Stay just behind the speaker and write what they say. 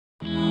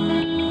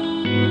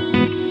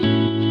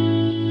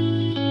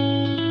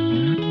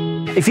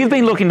If you've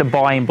been looking to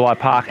buy in Bligh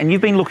Park and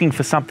you've been looking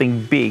for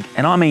something big,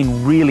 and I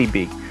mean really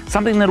big,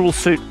 something that will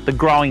suit the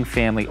growing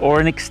family or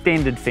an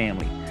extended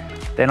family,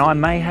 then I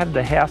may have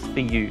the house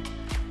for you.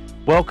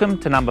 Welcome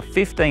to number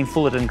 15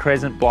 Fullerton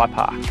Crescent, Bligh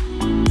Park.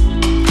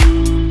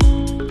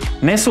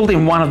 Nestled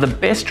in one of the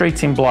best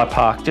streets in Bligh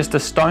Park, just a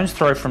stone's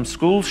throw from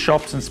schools,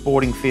 shops and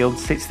sporting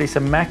fields, sits this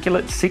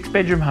immaculate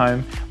 6-bedroom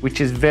home, which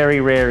is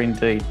very rare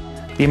indeed.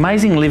 The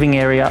amazing living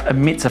area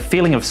emits a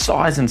feeling of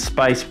size and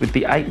space with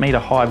the 8-metre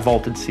high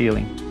vaulted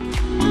ceiling.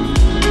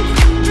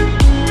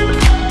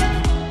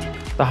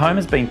 The home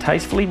has been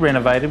tastefully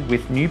renovated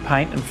with new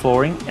paint and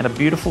flooring and a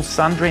beautiful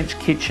sun-drenched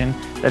kitchen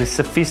that is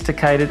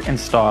sophisticated and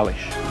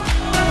stylish.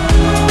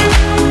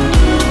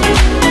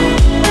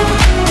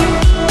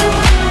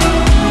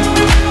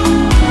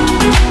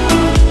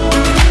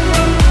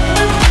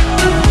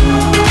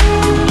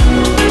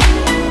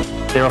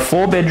 There are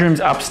 4 bedrooms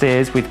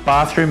upstairs with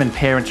bathroom and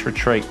parents'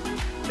 retreat.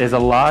 There's a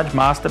large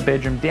master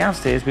bedroom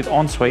downstairs with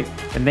ensuite,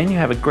 and then you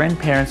have a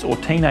grandparents' or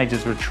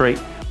teenagers' retreat,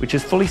 which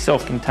is fully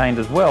self-contained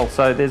as well,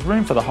 so there's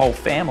room for the whole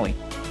family.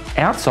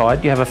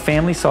 Outside, you have a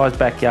family-sized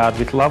backyard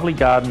with lovely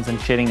gardens and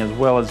shedding, as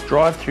well as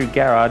drive-through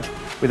garage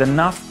with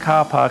enough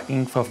car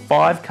parking for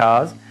 5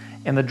 cars,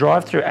 and the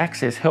drive-through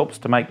access helps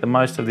to make the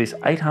most of this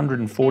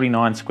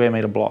 849 square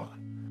metre block.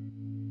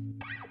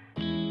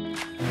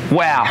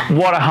 Wow,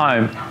 what a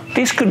home.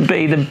 This could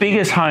be the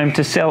biggest home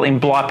to sell in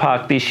Bligh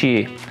Park this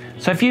year.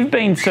 So if you've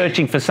been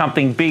searching for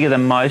something bigger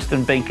than most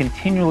and been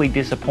continually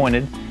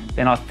disappointed,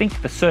 then I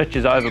think the search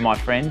is over, my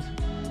friends.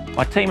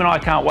 My team and I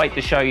can't wait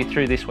to show you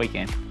through this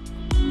weekend.